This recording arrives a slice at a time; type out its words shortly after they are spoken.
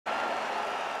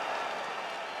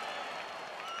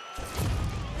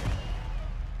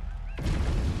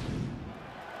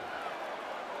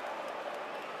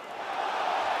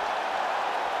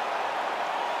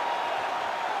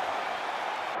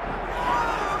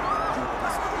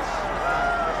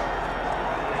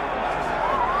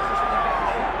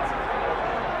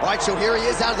All right, so here he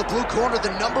is out of the blue corner,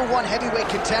 the #1 heavyweight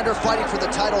contender fighting for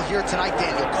the title here tonight.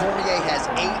 Daniel Cormier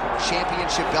has 8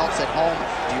 championship belts at home.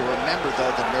 Do you remember,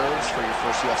 though, the nerves for your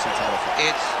first UFC title fight?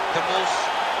 It's the most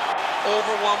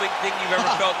overwhelming thing you've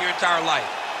ever felt in your entire life.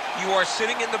 You are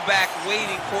sitting in the back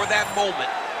waiting for that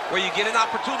moment where you get an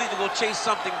opportunity to go chase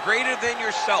something greater than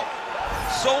yourself.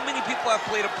 So many people have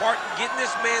played a part in getting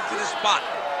this man to this spot.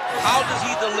 How does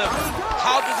he deliver?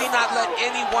 How does he not let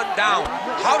anyone down?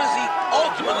 How does he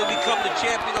ultimately become the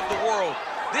champion of the world?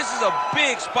 This is a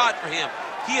big spot for him.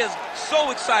 He is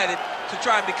so excited to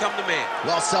try and become the man.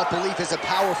 Well, self-belief is a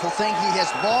powerful thing. He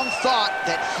has long thought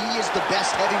that he is the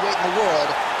best heavyweight in the world.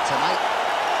 Tonight,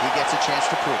 he gets a chance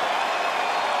to prove it.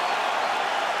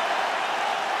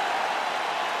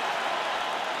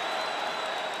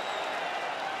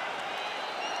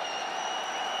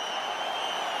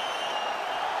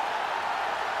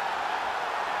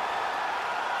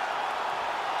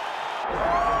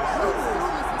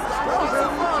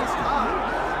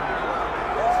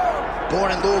 Born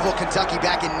in Louisville, Kentucky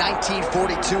back in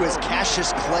 1942 as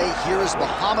Cassius Clay. Here is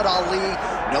Muhammad Ali.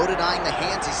 No denying the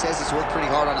hands. He says he's worked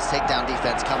pretty hard on his takedown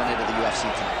defense coming into the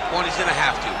UFC tonight. Well, he's going to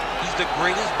have to. He's the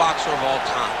greatest boxer of all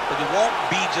time. But it won't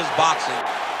be just boxing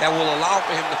that will allow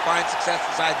for him to find success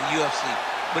inside the UFC.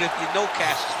 But if you know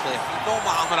Cassius Clay, if you know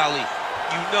Muhammad Ali,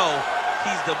 you know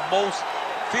he's the most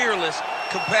fearless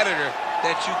competitor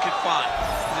that you can find.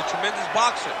 He's a tremendous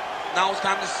boxer. Now it's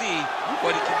time to see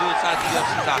what he can do inside the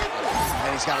UFC octagon.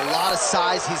 And he's got a lot of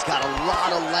size, he's got a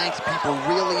lot of length. People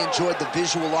really enjoyed the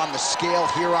visual on the scale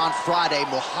here on Friday.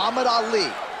 Muhammad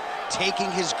Ali taking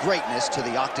his greatness to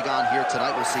the octagon here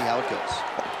tonight. We'll see how it goes.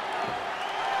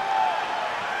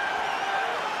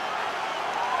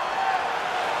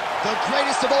 The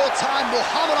greatest of all time,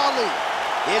 Muhammad Ali,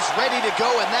 is ready to go,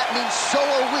 and that means so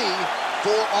are we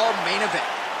for our main event.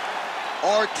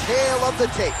 Our tale of the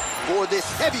tape for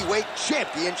this heavyweight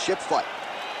championship fight.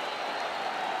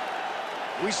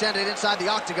 We send it inside the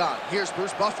octagon. Here's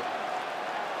Bruce Buffer.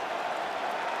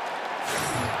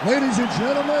 Ladies and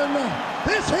gentlemen,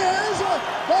 this is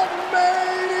the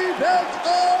main event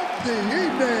of the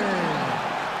evening.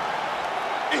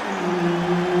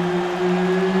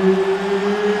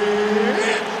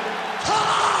 It's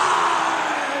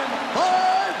time!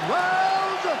 5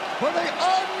 rounds for the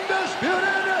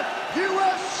undisputed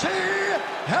UFC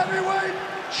Heavyweight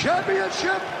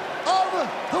Championship of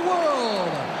the world.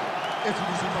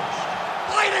 Introducing first,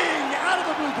 fighting out of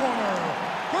the blue corner,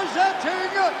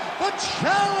 presenting the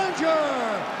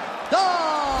challenger, Dom.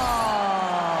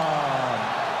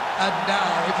 And now,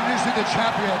 introducing the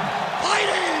champion,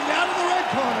 fighting out of the red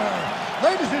corner,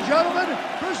 ladies and gentlemen,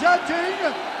 presenting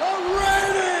the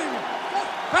reigning,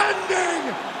 defending,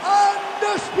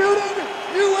 undisputed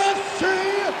UFC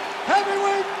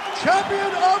Heavyweight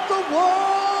Champion of the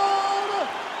world,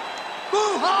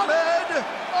 Muhammad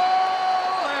Ali.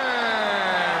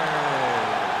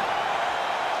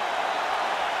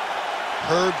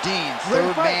 Herb Dean,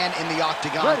 third man in the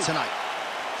octagon tonight.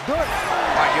 All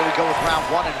right, here we go with round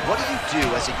 1. And what do you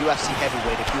do as a UFC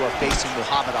heavyweight if you are facing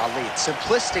Muhammad Ali? It's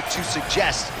simplistic to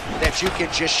suggest that you can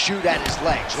just shoot at his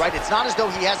legs, right? It's not as though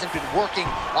he hasn't been working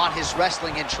on his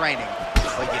wrestling and training.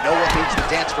 But you know what leads the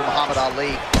dance for Muhammad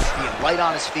Ali? Being right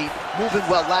on his feet, moving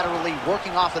well laterally,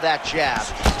 working off of that jab.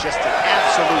 Just an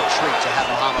absolute treat to have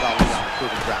Muhammad Ali on the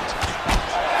proving ground tonight.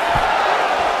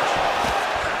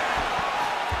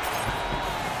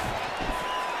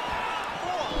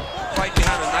 Right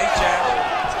behind a nice jab.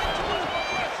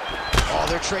 Oh,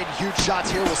 they're trading huge shots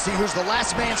here. We'll see who's the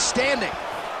last man standing.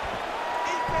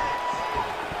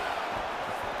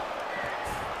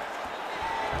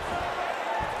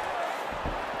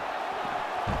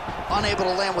 Unable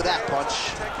to land with that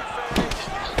punch.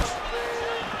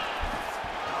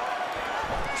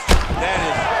 That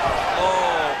is,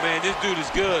 oh man, this dude is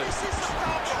good.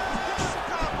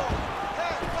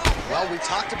 Well, we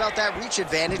talked about that reach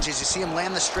advantage as you see him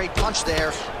land the straight punch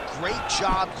there. Great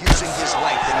job using his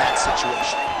length in that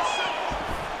situation.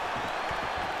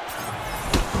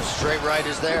 Straight right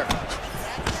is there.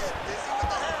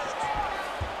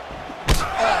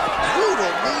 Oh,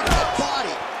 brutal knee to the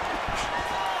body.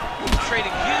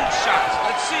 Trading huge shots.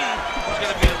 Let's see who's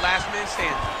going to be the last man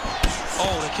standing.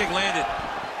 Oh, the kick landed.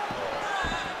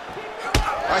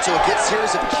 All right, so a good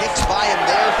series of kicks by him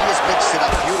there. He has mixed it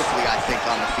up beautifully, I think,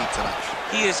 on the feet tonight.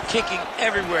 He is kicking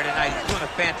everywhere tonight. He's doing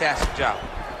a fantastic job.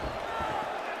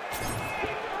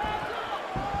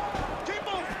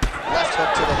 Left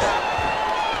hook to the hook.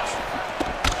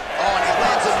 Oh, and he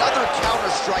lands another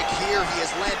counter strike here. He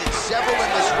has landed several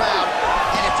in this round.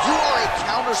 And if you are a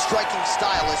counter striking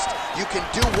stylist, you can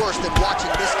do worse than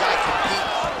watching this guy compete.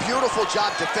 Beautiful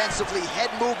job defensively, head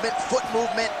movement, foot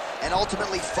movement, and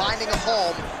ultimately finding a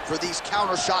home for these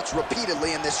counter shots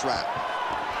repeatedly in this round.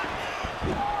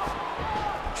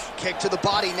 Kick to the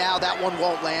body now, that one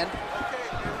won't land.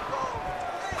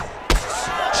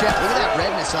 Check, look at that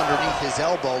redness underneath his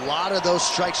elbow. A lot of those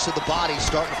strikes to the body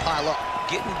starting to pile up.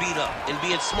 Getting beat up and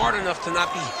being smart enough to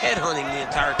not be headhunting the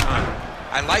entire time.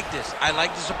 I like this. I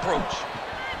like this approach.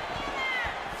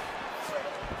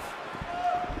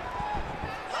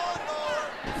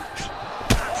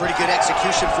 Pretty good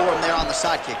execution for him there on the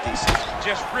side kick, DC.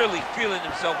 Just really feeling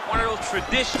himself. One of those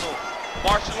traditional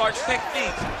martial arts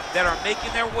techniques that are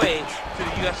making their way to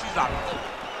the UFC's octagon.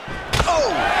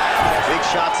 Oh! Big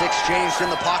shots exchanged in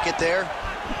the pocket there.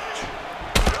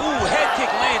 Ooh, head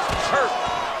kick lands, he's hurt.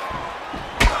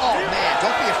 Oh, man,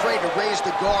 don't be afraid to raise the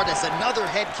guard as another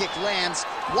head kick lands.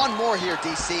 One more here,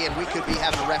 DC, and we could be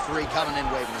having a referee coming in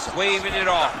waving his arm. Waving it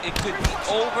off. It could be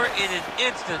over in an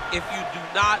instant if you do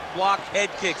not block head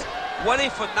kicks. What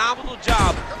a phenomenal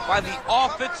job by the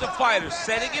offensive fighter,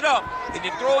 setting it up, and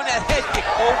you're throwing that head kick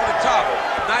over the top.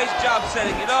 Nice job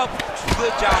setting it up,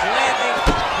 good job landing,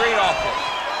 great offense.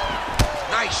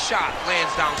 Nice shot,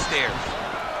 lands downstairs.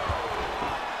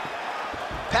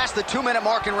 Past the 2-minute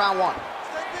mark in round one.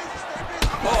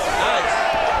 Oh,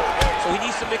 nice. So he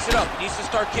needs to mix it up. He needs to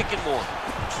start kicking more.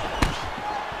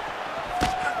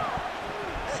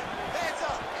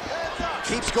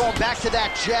 Keeps going back to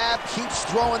that jab, keeps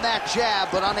throwing that jab,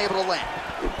 but unable to land.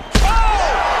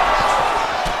 Oh!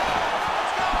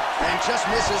 And just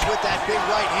misses with that big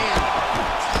right hand.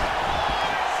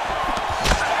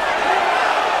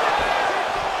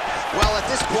 Well, at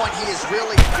this point, he is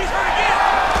really... He's hurt again!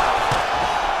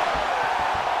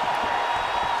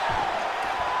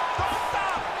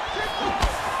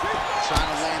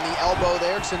 Trying to land the elbow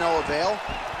there to no avail.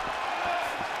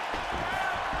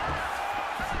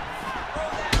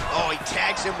 Oh, he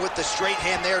tags him with the straight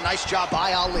hand there. Nice job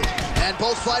by Ali. And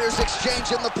both fighters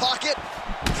exchange in the pocket.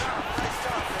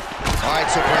 All right,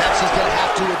 so perhaps he's going to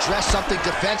have to address something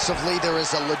defensively. There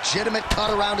is a legitimate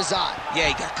cut around his eye. Yeah,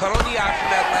 he got cut on the eye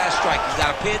from that last strike. He's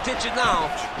got to pay attention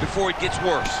now before it gets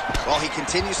worse. Well, he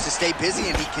continues to stay busy,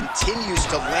 and he continues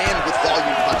to land with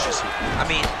volume punches here. I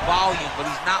mean, volume, but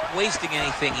he's not wasting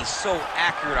anything. He's so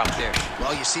accurate up there.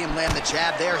 Well, you see him land the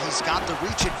jab there. He's got the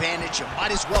reach advantage. You might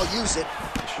as well use it.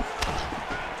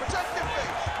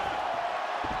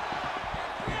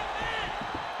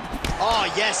 Oh,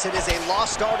 yes, it is a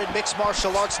lost art in mixed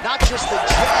martial arts. Not just the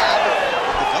jab,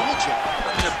 but the double jab.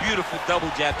 I mean, a beautiful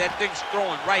double jab. That thing's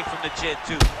throwing right from the chin,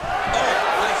 too. Oh,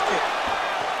 nice kick.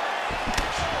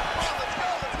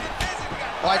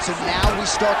 All right, so now we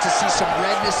start to see some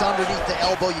redness underneath the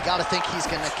elbow. You got to think he's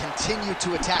going to continue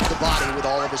to attack the body with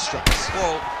all of his strikes.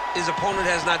 Well, his opponent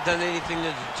has not done anything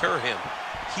to deter him.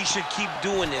 He should keep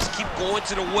doing this, keep going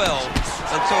to the well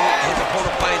until his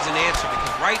opponent finds an answer,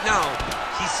 because right now,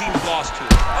 he seems lost to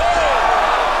it. Oh,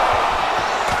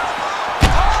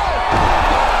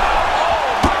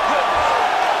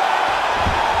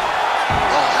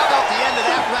 how about the end of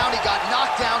that round? He got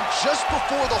knocked down just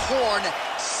before the horn,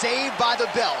 saved by the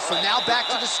bell. So now back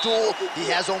to the stool. He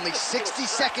has only 60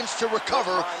 seconds to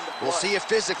recover. We'll see if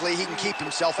physically he can keep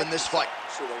himself in this fight.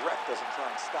 So the ref doesn't try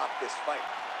and stop this fight.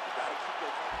 You gotta keep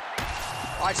it.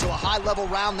 All right, so a high-level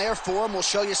round there for him. We'll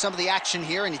show you some of the action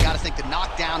here, and you got to think the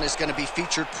knockdown is going to be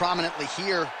featured prominently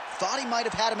here. Thought he might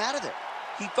have had him out of there.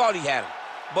 He thought he had him,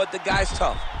 but the guy's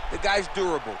tough. The guy's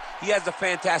durable. He has a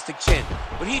fantastic chin,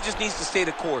 but he just needs to stay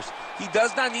the course. He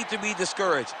does not need to be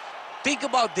discouraged. Think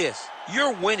about this.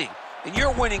 You're winning, and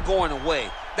you're winning going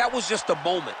away. That was just a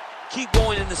moment. Keep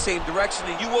going in the same direction,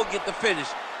 and you will get the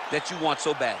finish that you want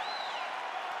so bad.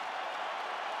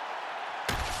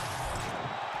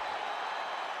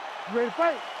 Ready to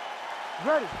fight?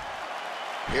 Ready.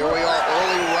 Here we are,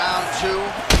 early round two.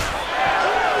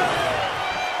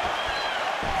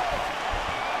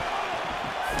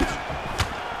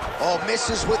 Oh,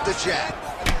 misses with the jab.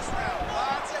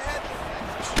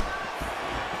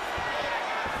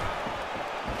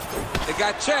 They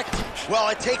got checked. Well,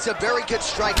 it takes a very good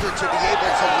striker to be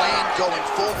able to land going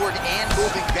forward and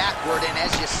moving backward, and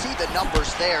as you see the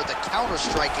numbers there, the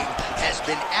counter-striking has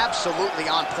been absolutely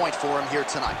on point for him here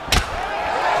tonight.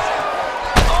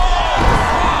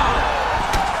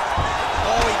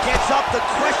 Oh, he gets up. The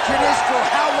question is for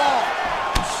how long?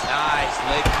 Nice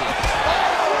leg kick.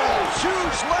 Oh,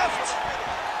 huge left.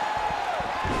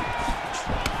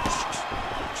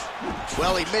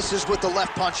 Well, he misses with the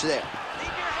left punch there.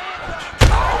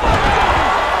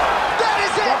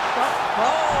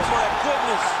 Oh, my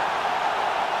goodness.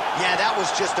 Yeah, that was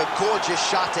just a gorgeous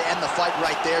shot to end the fight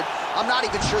right there. I'm not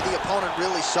even sure the opponent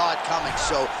really saw it coming.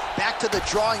 So back to the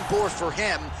drawing board for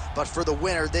him. But for the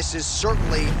winner, this is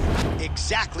certainly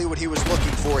exactly what he was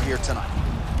looking for here tonight.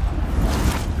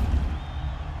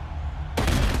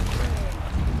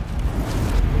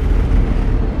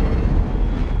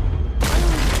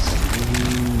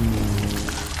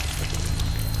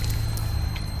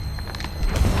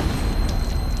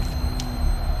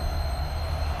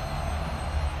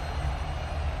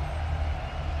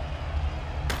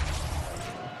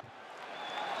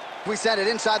 We send it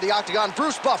inside the octagon.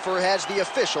 Bruce Buffer has the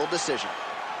official decision.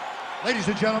 Ladies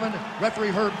and gentlemen,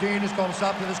 referee Herb Dean has called a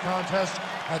stop to this contest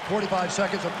at 45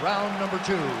 seconds of round number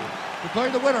 2.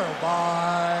 Declaring the winner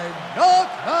by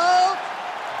knockout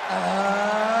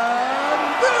and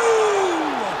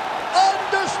new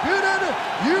undisputed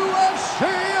UFC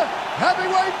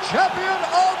heavyweight champion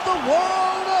of the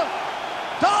world,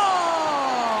 Dom!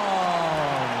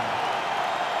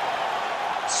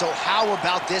 So how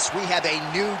about this? We have a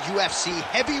new UFC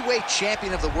heavyweight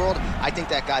champion of the world. I think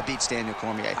that guy beats Daniel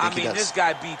Cormier. I mean, this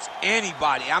guy beats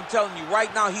anybody. I'm telling you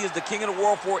right now, he is the king of the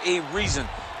world for a reason.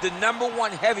 The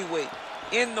 #1 heavyweight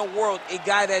in the world, a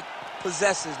guy that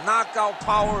possesses knockout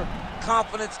power,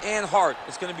 confidence, and heart.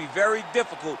 It's going to be very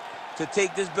difficult to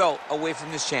take this belt away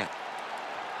from this champ.